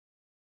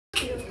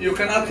You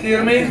cannot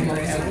hear me?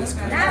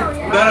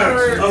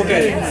 Better.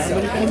 Okay.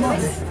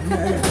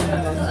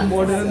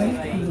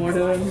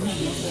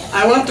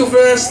 I want to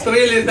first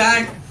really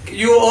thank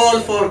you all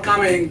for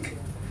coming.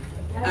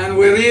 And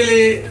we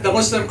really, the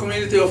Muslim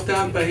community of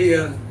Tampa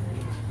here,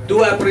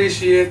 do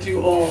appreciate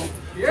you all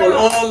for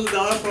all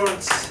the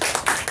efforts.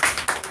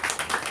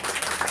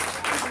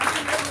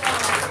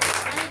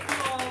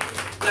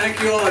 Thank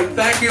you all.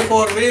 Thank you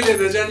for really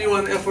the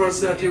genuine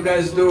efforts that you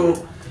guys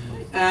do.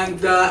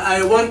 And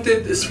I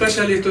wanted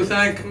especially to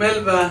thank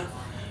Melba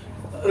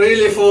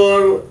really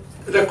for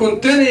the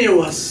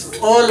continuous,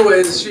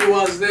 always she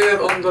was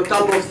there on the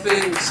top of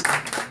things.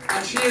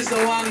 And she is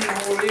the one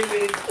who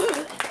really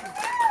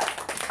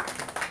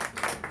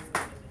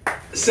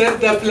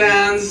set the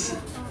plans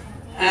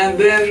and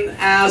then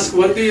asked,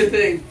 what do you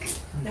think?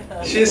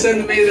 She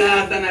sent me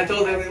that and I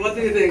told her, what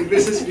do you think?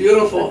 This is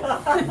beautiful.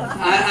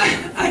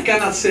 I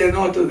cannot say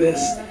no to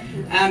this.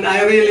 And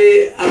I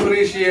really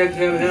appreciate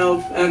her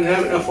help and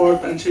her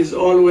effort, and she's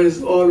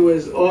always,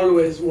 always,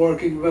 always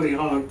working very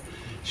hard.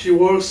 She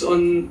works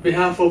on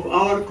behalf of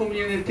our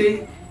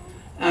community,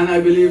 and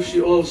I believe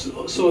she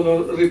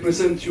also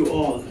represents you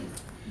all.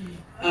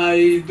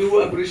 I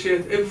do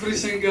appreciate every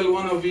single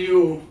one of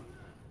you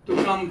to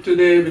come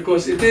today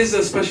because it is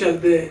a special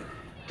day.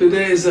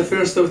 Today is the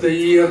first of the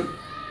year,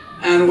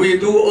 and we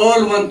do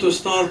all want to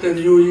start a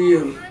new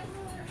year.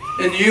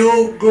 A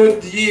new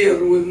good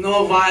year with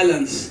no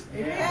violence.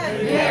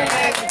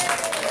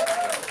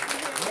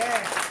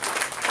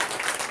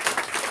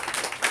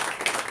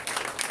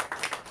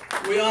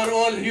 We are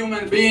all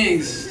human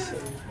beings.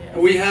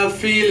 We have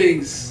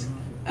feelings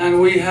and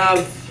we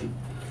have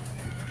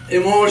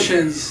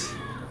emotions.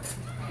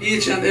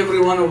 Each and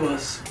every one of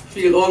us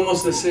feel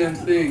almost the same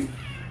thing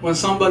when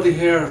somebody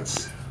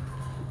hurts.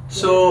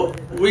 So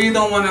we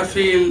don't want to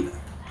feel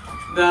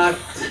that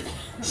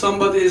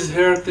somebody is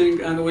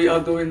hurting and we are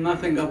doing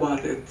nothing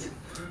about it.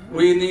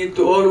 We need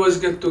to always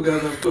get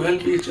together to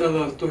help each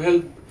other, to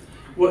help,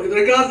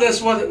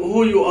 regardless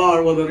who you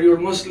are, whether you're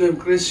Muslim,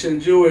 Christian,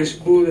 Jewish,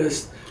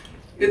 Buddhist,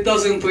 it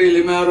doesn't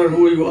really matter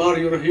who you are,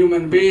 you're a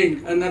human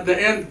being. And at the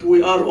end,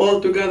 we are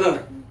all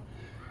together.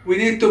 We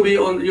need to be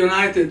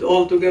united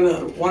all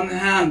together, one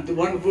hand,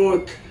 one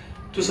vote,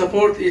 to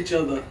support each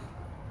other.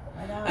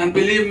 And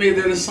believe me,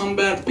 there is some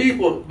bad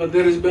people, but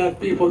there is bad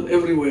people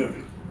everywhere.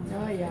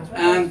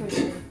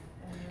 And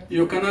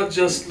you cannot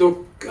just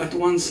look at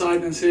one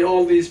side and say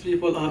all these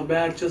people are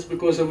bad just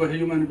because of a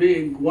human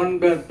being, one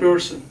bad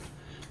person.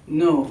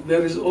 No,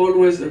 there is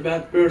always a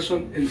bad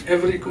person in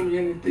every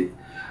community,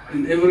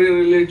 in every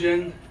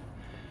religion,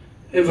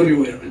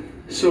 everywhere.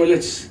 So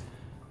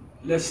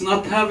let's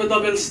not have a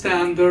double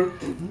standard,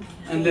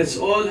 and let's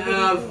all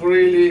have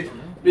really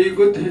be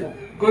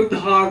good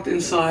heart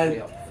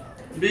inside.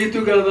 Be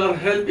together,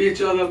 help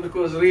each other,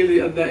 because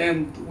really at the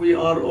end we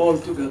are all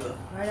together.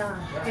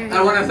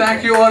 I want to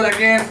thank you all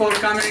again for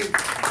coming.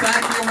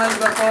 Thank you,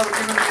 Melba, for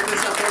giving me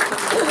this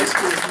opportunity to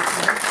speak.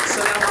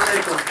 Assalamu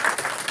alaikum.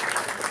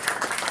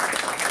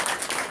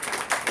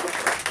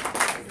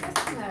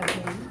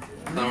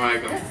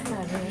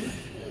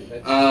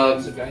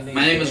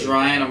 My name is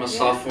Ryan. I'm a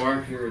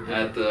sophomore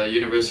at the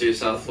University of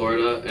South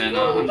Florida, and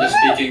I'm just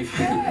speaking.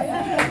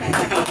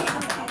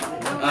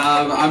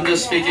 I'm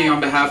just speaking on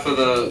behalf of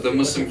the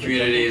Muslim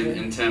community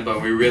in Tampa.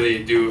 We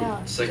really do,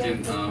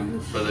 second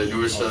Brother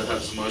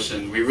Universalists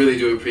motion, we really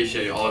do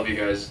appreciate all of you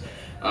guys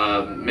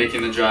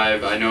making the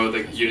drive. I know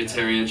the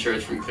Unitarian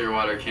church from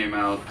Clearwater came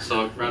out,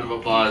 so round of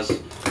applause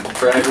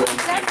for everyone.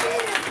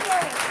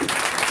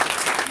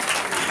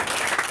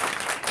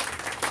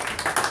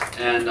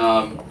 And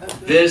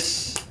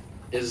this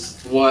is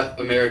what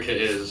America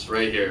is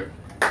right here.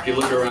 If you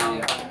look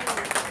around,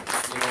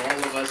 you know, all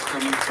of us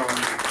coming from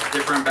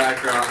different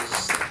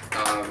backgrounds,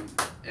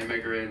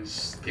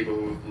 immigrants, people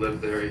who've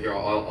lived there here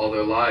all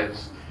their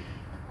lives.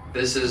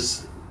 This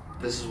is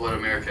what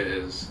America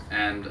is,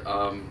 and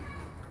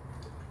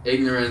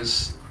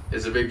ignorance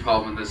is a big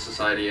problem in this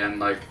society. And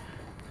like,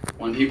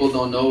 when people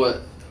don't know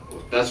what,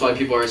 that's why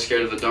people are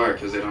scared of the dark,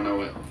 because they don't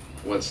know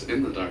what's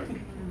in the dark.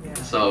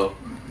 So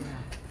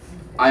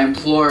I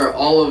implore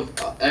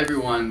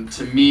everyone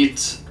to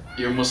meet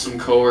your Muslim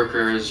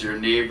coworkers, your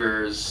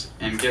neighbors,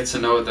 and get to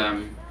know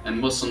them. And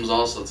Muslims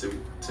also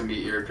to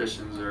meet your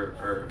Christians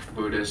or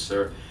Buddhists,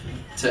 or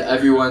to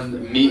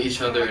everyone meet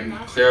each other and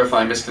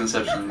clarify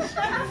misconceptions.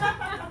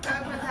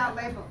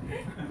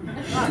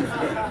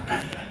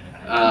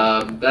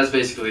 That's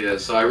basically it.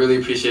 So I really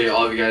appreciate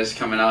all of you guys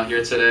coming out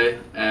here today,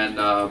 and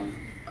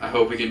I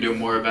hope we can do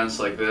more events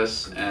like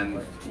this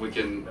and we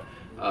can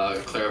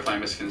clarify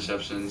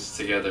misconceptions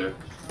together.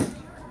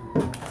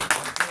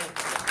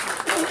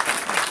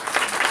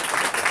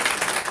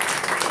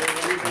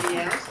 Anybody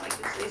else like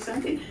to say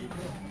something?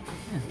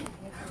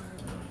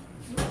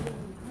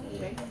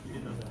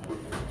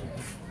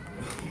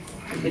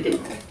 We did.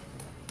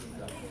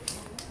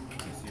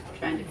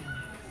 Trying to.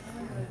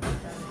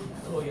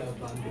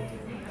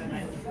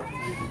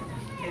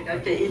 I'd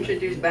like to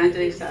introduce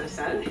Evangelist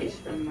Salazar. He's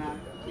from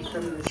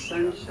the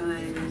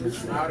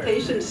Sunshine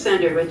Patient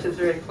Center, which is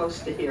very close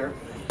to here.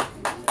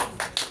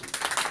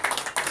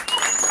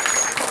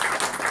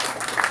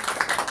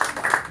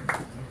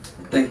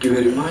 Thank you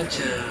very much.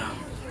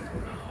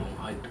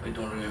 I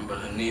don't remember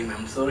her name,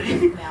 I'm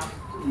sorry.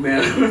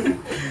 Mel.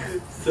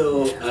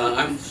 So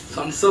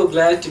I'm so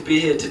glad to be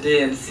here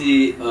today and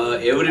see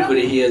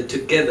everybody here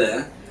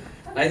together.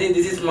 I think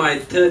this is my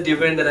third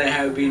event that I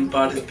have been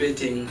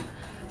participating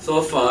so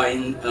far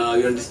in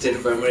United States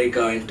of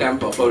America in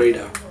Tampa,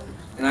 Florida.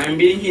 And I'm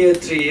being here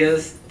 3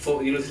 years,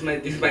 this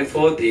is my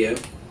fourth year.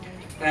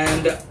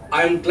 And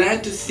I'm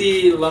glad to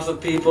see lots of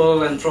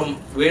people and from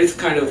various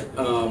kind of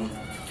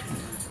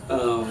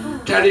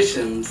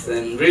traditions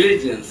and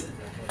religions.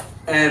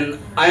 And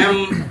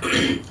I'm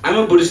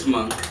a Buddhist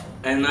monk,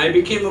 and I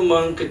became a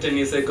monk 10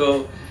 years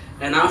ago.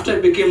 And after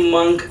I became a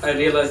monk, I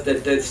realized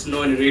that there's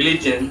no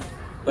religion,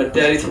 but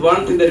there is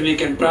one thing that we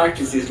can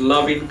practice is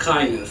loving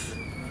kindness.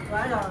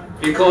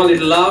 We call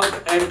it love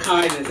and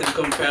kindness and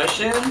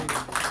compassion.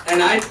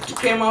 And I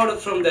came out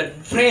from that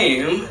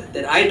frame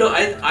that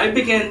I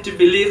began to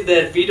believe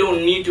that we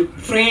don't need to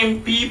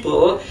frame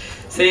people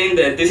saying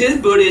that this is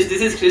Buddhist,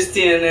 this is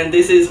Christian, and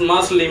this is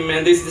Muslim,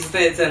 and this is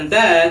this and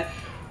that,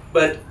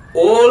 but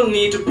all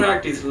need to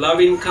practice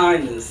loving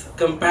kindness,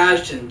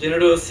 compassion,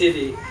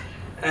 generosity,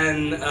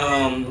 and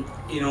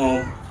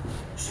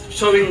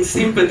showing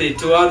sympathy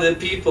to other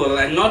people,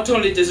 and not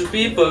only just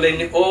people,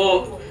 in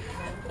all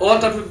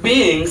type of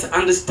beings,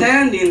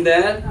 understanding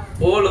that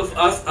all of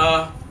us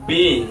are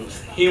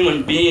beings,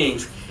 human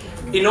beings.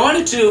 In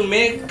order to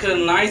make a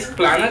nice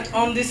planet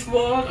on this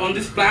world, on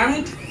this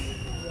planet,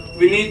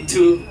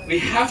 we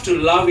have to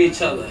love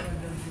each other.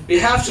 We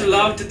have to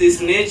love to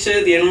this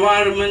nature, the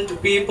environment, to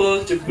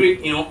people,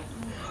 to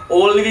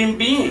all living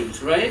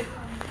beings, right?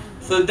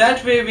 So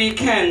that way we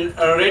can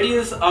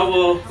reduce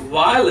our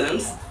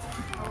violence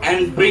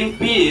and bring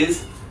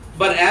peace.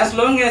 But as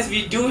long as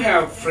we do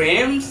have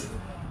frames,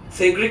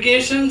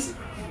 segregations,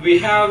 we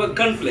have a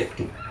conflict.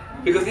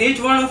 Because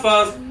each one of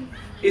us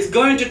is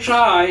going to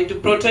try to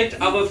protect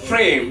our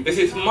frame. This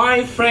is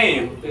my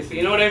frame.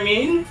 You know what I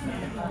mean?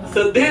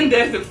 So then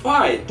there's a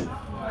fight.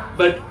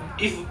 But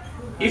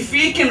if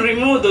we can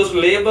remove those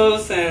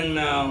labels and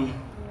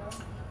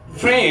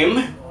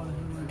frame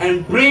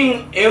and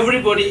bring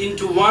everybody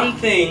into one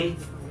thing,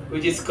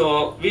 which is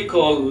we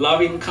call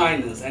loving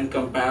kindness and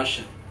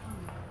compassion.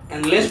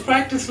 And let's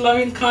practice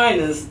loving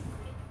kindness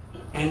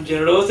and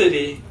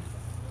generosity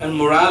and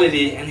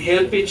morality and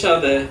help each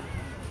other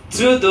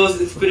through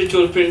those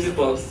spiritual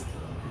principles.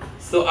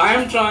 So I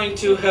am trying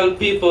to help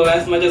people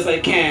as much as I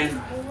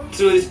can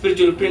through the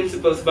spiritual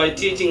principles by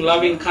teaching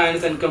loving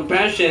kindness and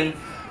compassion,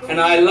 and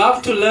I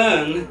love to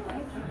learn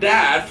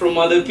that from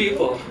other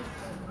people.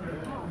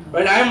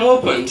 But I'm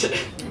open.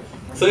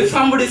 So if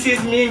somebody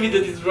sees me with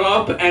this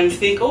robe and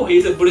think, oh,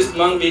 he's a Buddhist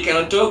monk, we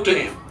cannot talk to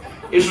him,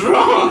 it's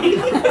wrong.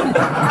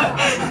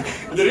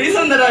 The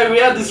reason that I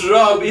wear this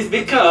robe is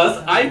because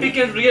I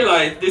began to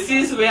realize this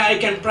is where I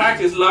can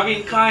practice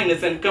loving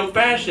kindness and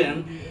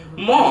compassion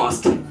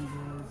most.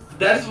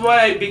 That's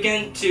why I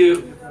began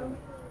to,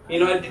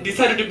 I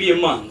decided to be a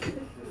monk.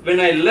 When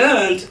I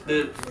learned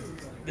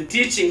the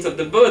teachings of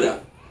the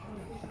Buddha,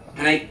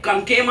 and I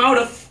came out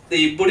of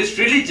the Buddhist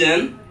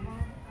religion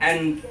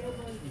and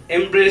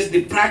embraced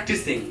the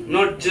practicing,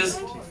 not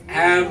just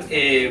have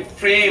a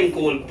frame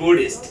called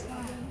Buddhist.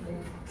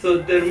 So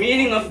the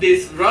meaning of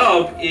this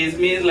robe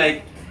means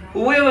like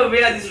whoever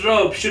wears this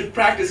robe should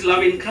practice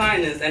loving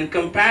kindness and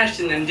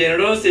compassion and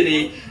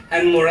generosity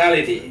and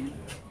morality.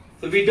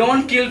 So we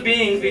don't kill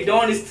beings, we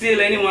don't steal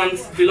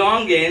anyone's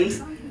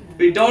belongings,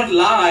 we don't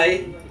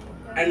lie,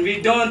 and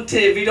we don't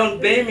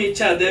blame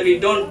each other, we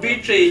don't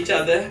betray each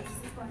other.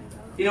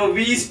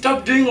 We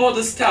stop doing all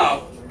the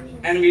stuff,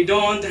 and we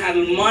don't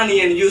handle money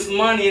and use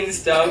money and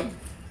stuff,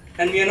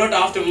 and we are not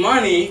after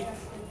money,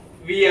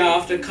 we are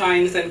after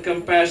kindness and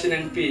compassion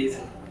and peace.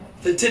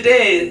 So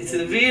today, it's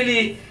a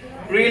really,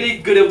 really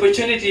good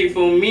opportunity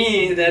for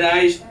me that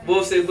I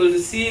was able to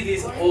see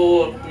this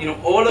all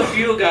of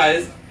you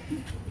guys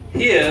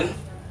here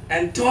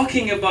and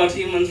talking about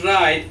human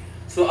rights.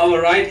 So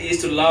our right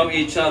is to love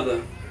each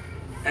other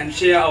and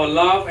share our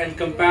love and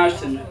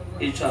compassion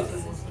each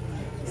other.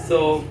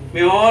 So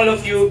may all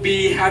of you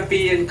be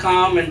happy and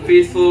calm and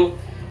peaceful.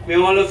 May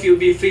all of you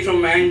be free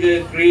from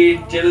anger,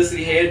 greed,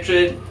 jealousy,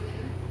 hatred,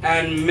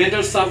 and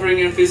mental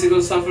suffering and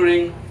physical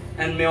suffering.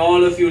 And may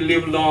all of you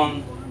live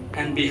long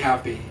and be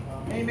happy.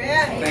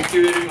 Amen. Thank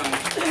you very much.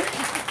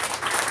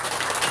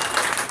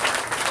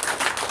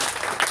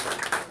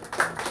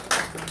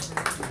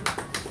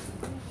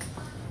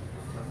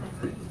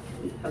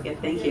 Okay,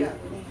 thank you.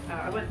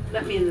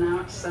 Let me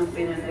announce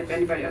something, and if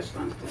anybody else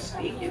wants to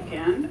speak, you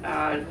can.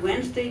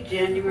 Wednesday,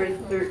 January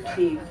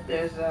 13th,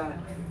 there's a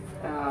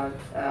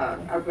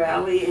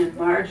rally and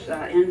march,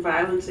 End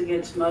Violence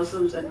Against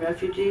Muslims and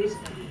Refugees,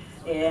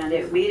 and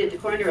it meet at the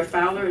corner of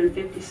Fowler and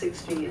 56th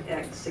Street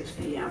at 6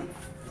 p.m.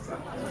 So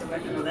I'll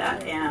let you know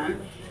that. And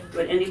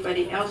would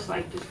anybody else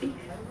like to speak?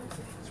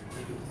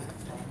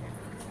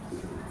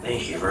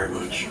 Thank you very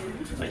much.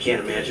 I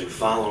can't imagine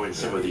following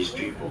some of these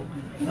people.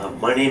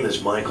 My name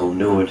is Michael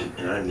Newett,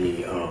 and I'm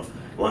the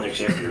one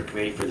executive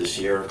committee for the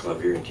Sierra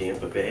Club here in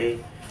Tampa Bay.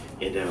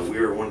 And we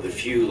are one of the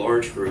few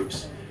large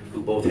groups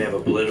who both have a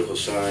political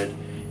side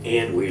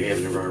and we have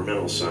an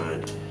environmental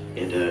side.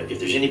 And if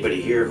there's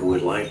anybody here who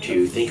would like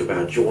to think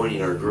about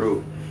joining our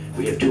group,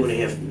 we have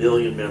 2.5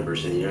 million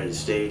members in the United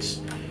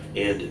States,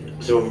 and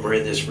some of them are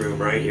in this room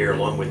right here,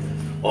 along with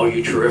all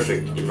you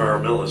terrific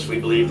environmentalists. We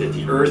believe that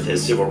the earth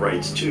has civil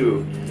rights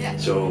too,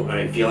 so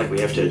I feel like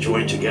we have to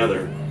join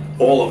together,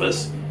 all of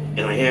us.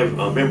 And I have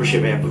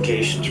membership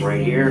applications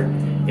right here,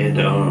 and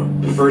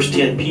the first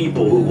 10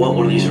 people who want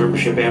one of these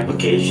membership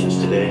applications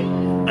today,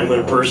 I'm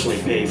going to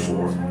personally pay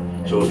for.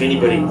 So if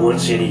anybody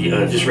wants any,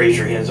 just raise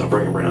your hands, I'll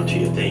bring them around to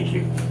you. Thank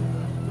you.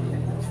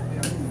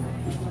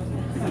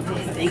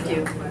 Thank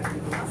you.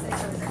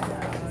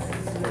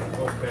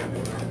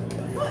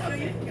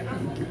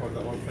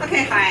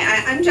 Okay,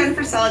 hi, I'm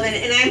Jennifer Sullivan,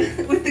 and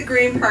I'm with the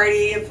Green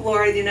Party in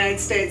Florida, the United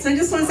States. And I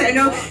just want to say, I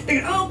know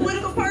they're going, oh,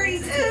 political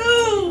parties,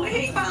 ooh, I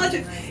hate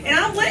politics. And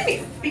I don't blame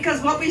you,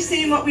 because what we've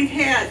seen, what we've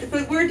had,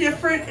 but we're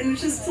different, and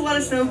just to let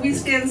us know, we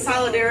stand in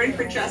solidarity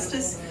for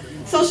justice,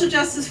 social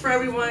justice for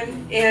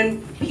everyone,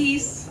 and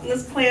peace on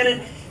this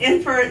planet,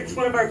 and for, it's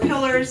one of our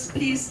pillars,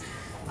 peace,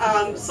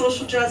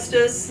 social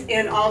justice,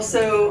 and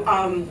also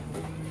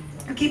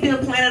keeping the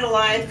planet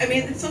alive. I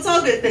mean, so it's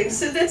all good things.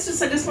 So that's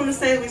just, I just want to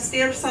say that we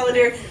stand for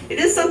solidarity. It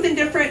is something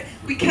different.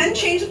 We can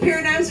change the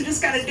paradigms, we just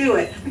got to do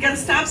it. We got to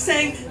stop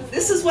saying,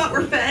 this is what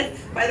we're fed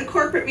by the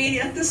corporate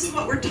media, this is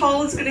what we're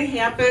told is going to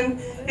happen,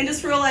 and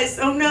just realize,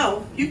 oh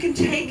no, you can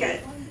take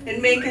it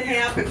and make it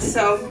happen.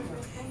 So,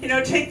 you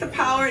know, take the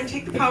power and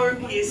take the power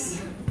in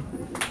peace.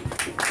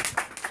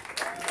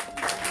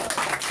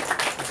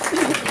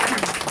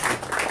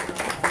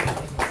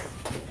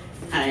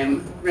 Hi,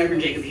 I'm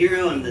Reverend Jacob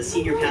Hero. I'm the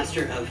senior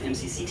pastor of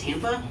MCC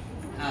Tampa.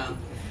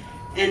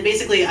 And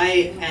basically,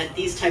 I, at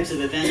these types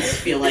of events,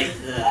 feel like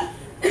the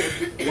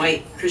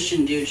white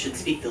Christian dude should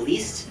speak the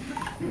least,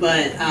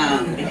 but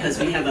because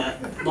we have a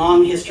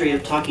long history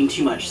of talking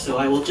too much. So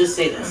I will just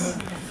say this.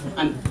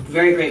 I'm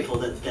very grateful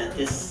that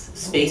this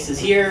space is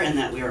here and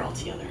that we are all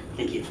together.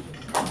 Thank you.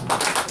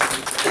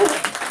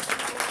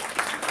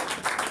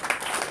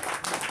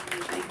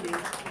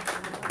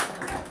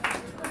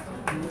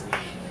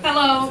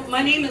 Hello,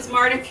 my name is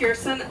Marta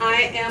Pearson.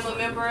 I am a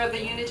member of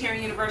the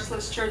Unitarian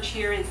Universalist Church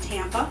here in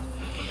Tampa.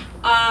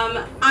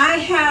 I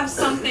have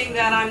something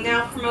that I'm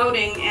now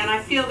promoting, and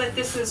I feel that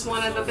this is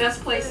one of the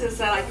best places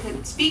that I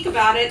could speak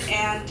about it,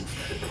 and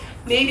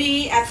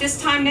maybe at this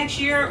time next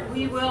year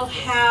we will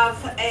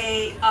have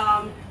a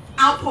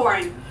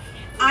outpouring.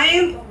 I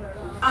am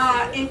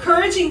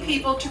encouraging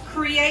people to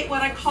create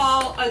what I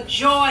call a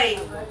joy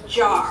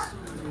jar.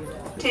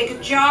 Take a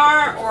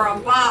jar or a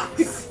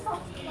box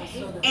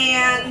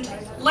and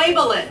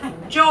label it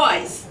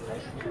joys.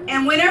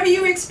 And whenever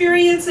you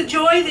experience a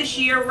joy this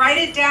year, write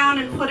it down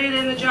and put it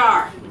in the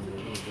jar.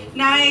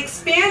 Now I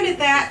expanded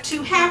that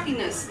to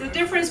happiness. The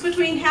difference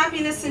between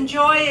happiness and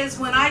joy is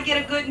when I get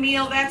a good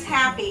meal, that's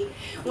happy.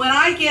 When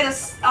I get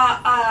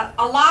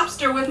a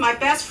lobster with my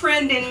best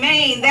friend in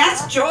Maine,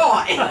 that's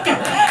joy.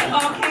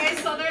 Okay,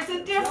 so there's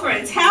a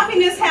difference.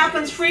 Happiness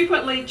happens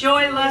frequently,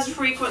 joy less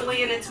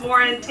frequently, and it's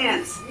more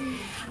intense.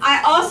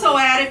 I also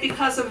added,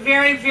 because a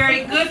very,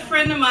 very good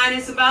friend of mine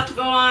is about to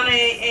go on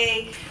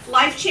a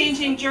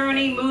life-changing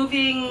journey,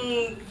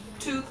 moving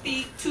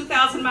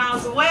 2,000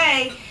 miles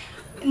away,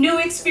 new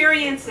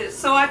experiences.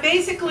 So I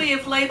basically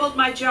have labeled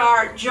my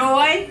jar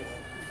joy,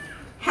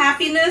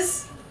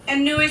 happiness,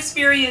 and new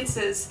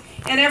experiences.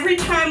 And every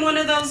time one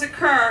of those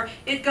occur,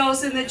 it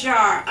goes in the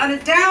jar. On a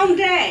down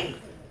day,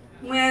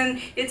 when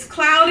it's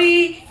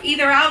cloudy,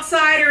 either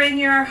outside or in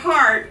your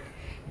heart,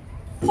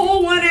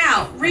 pull one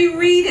out,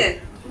 reread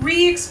it,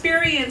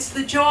 re-experience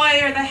the joy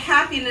or the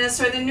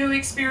happiness or the new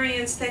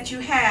experience that you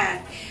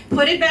had.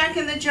 Put it back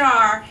in the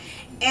jar,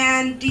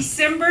 and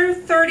December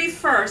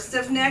 31st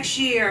of next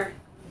year,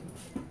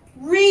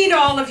 read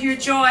all of your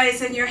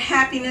joys and your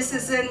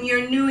happinesses and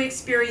your new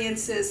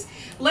experiences.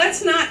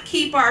 Let's not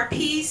keep our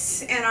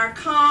peace and our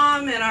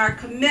calm and our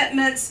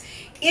commitments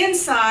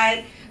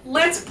inside.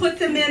 Let's put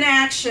them in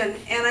action,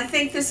 and I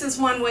think this is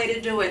one way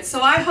to do it.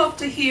 So I hope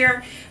to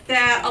hear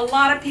that a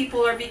lot of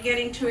people are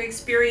beginning to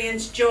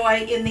experience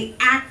joy in the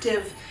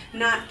active,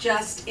 not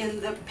just in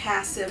the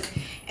passive.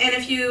 And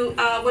if you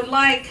would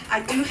like,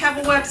 I do have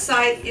a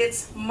website.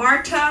 It's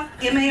Marta,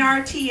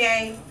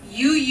 M-A-R-T-A,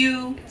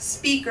 UU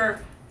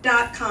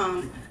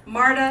speaker.com.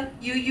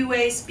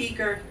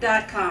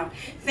 MartaUUAspeaker.com.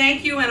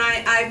 Thank you, and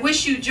I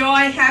wish you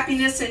joy,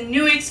 happiness, and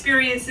new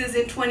experiences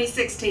in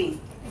 2016.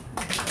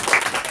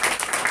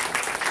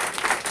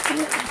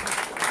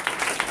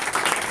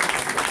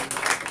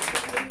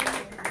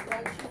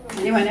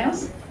 Anyone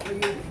else?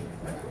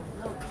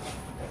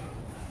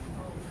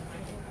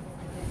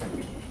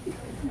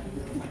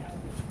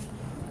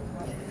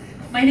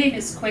 My My name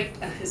is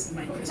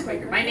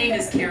Quaker. My name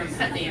is Karen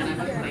Putney, and I'm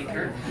a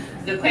Quaker.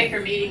 The Quaker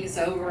meeting is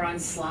over on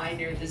Sly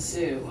near the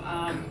zoo.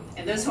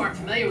 And those who aren't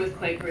familiar with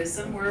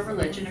Quakerism, we're a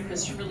religion, a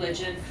Christian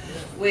religion,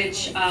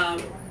 which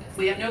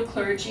we have no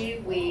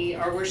clergy.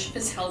 Our worship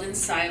is held in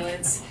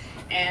silence.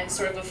 And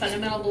sort of a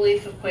fundamental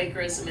belief of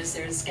Quakerism is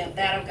there's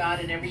that of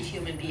God in every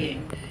human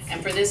being.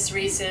 And for this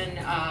reason,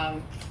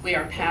 we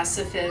are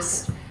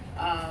pacifist.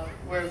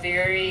 We're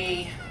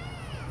very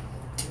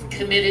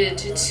committed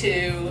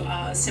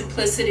to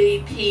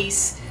simplicity,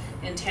 peace,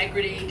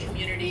 integrity,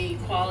 community,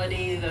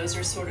 equality. Those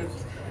are sort of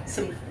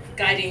some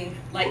guiding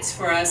lights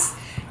for us.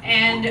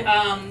 And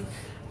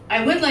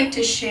I would like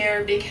to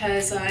share,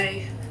 because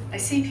I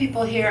see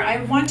people here.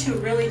 I want to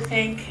really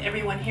thank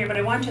everyone here, but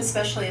I want to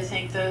especially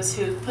thank those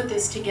who put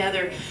this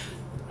together.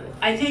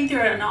 I think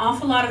there are an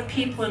awful lot of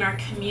people in our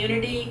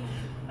community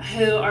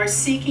who are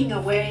seeking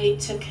a way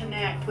to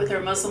connect with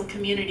our Muslim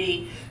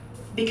community,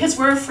 because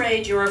we're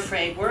afraid you're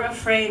afraid. We're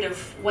afraid of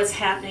what's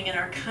happening in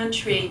our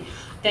country,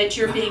 that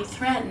you're being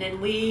threatened,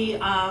 and we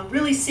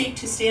really seek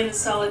to stand in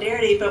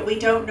solidarity, but we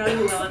don't know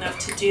you well enough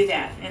to do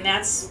that, and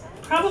that's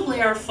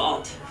probably our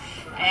fault.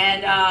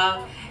 And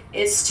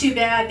it's too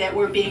bad that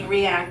we're being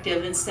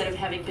reactive instead of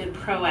having been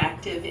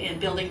proactive in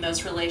building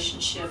those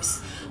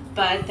relationships.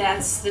 But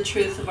that's the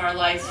truth of our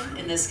life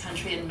in this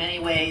country in many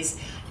ways.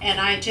 And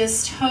I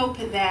just hope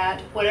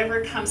that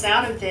whatever comes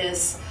out of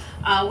this,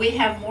 we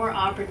have more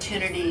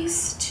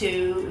opportunities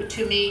to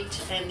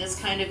meet in this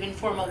kind of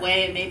informal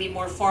way, and maybe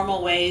more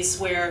formal ways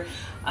where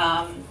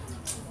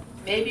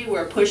maybe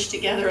we're pushed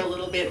together a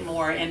little bit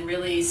more and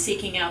really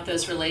seeking out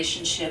those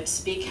relationships,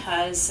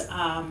 because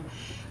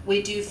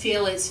we do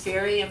feel it's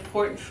very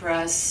important for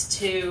us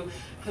who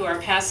are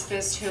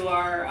pacifists, who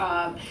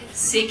are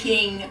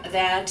seeking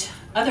that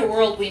other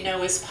world we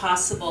know is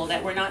possible,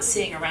 that we're not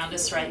seeing around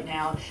us right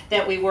now,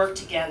 that we work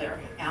together.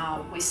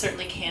 We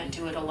certainly can't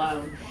do it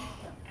alone.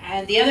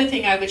 And the other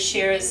thing I would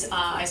share is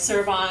I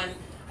serve on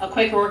a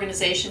Quaker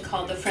organization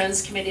called the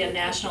Friends Committee on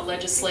National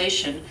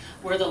Legislation.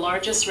 We're the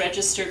largest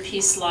registered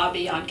peace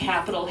lobby on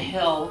Capitol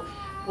Hill.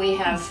 We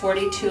have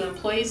 42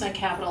 employees on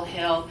Capitol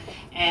Hill,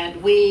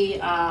 and we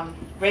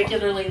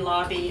regularly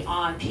lobby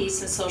on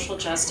peace and social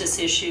justice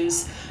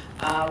issues.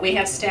 We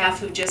have staff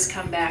who've just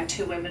come back,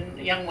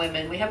 young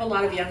women. We have a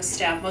lot of young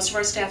staff. Most of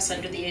our staff's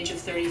under the age of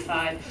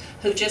 35,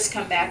 who've just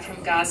come back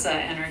from Gaza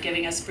and are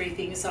giving us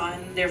briefings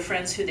on their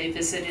friends who they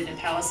visited in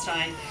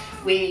Palestine.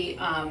 We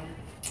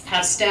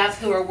have staff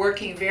who are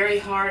working very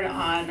hard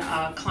on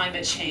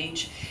climate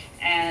change.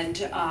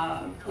 And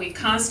we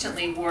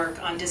constantly work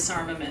on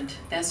disarmament.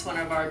 That's one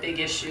of our big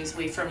issues.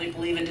 We firmly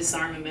believe in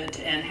disarmament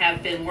and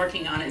have been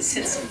working on it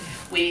since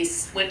we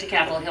went to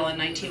Capitol Hill in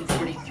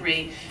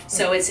 1943.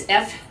 So it's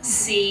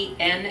fcnl.org,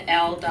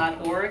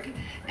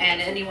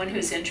 and anyone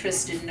who's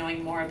interested in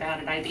knowing more about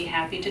it, I'd be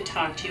happy to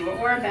talk to you,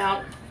 or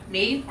about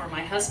me or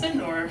my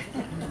husband or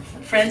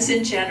friends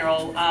in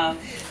general.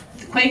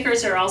 The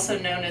Quakers are also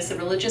known as the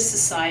Religious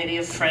Society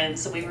of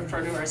Friends, so we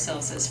refer to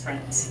ourselves as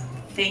friends.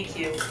 Thank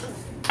you.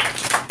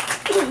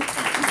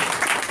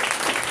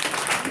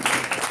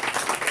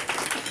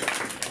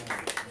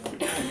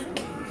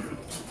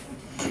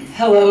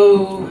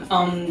 Hello.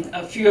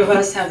 A few of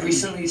us have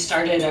recently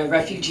started a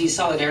refugee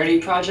solidarity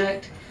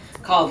project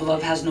called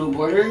Love Has No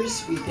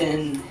Borders. We've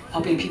been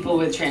helping people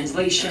with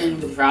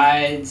translation, with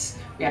rides.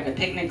 We had a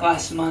picnic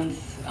last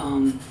month,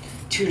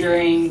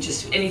 tutoring,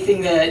 just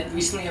anything that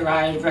recently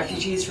arrived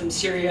refugees from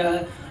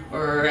Syria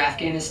or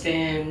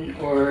Afghanistan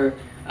or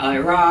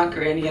Iraq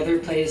or any other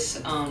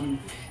place.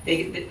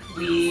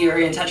 We are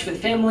in touch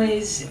with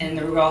families, and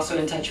we're also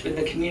in touch with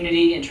the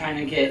community and trying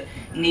to get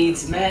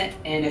needs met.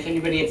 And if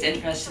anybody is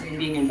interested in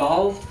being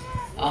involved,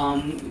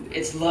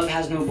 it's Love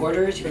Has No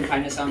Borders. You can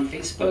find us on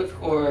Facebook,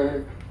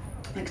 or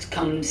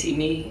come see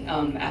me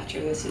after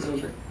this is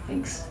over.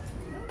 Thanks.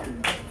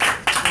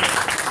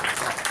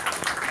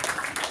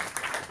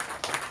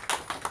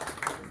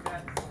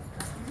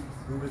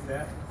 Who was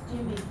that?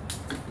 Jimmy.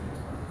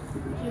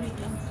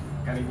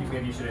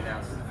 Maybe you should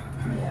announce it.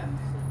 Yeah.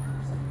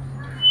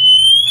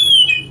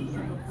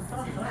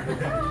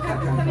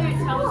 Come here,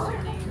 tell us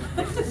your name.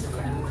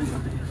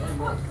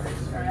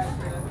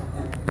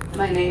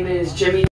 My name is Jimmy.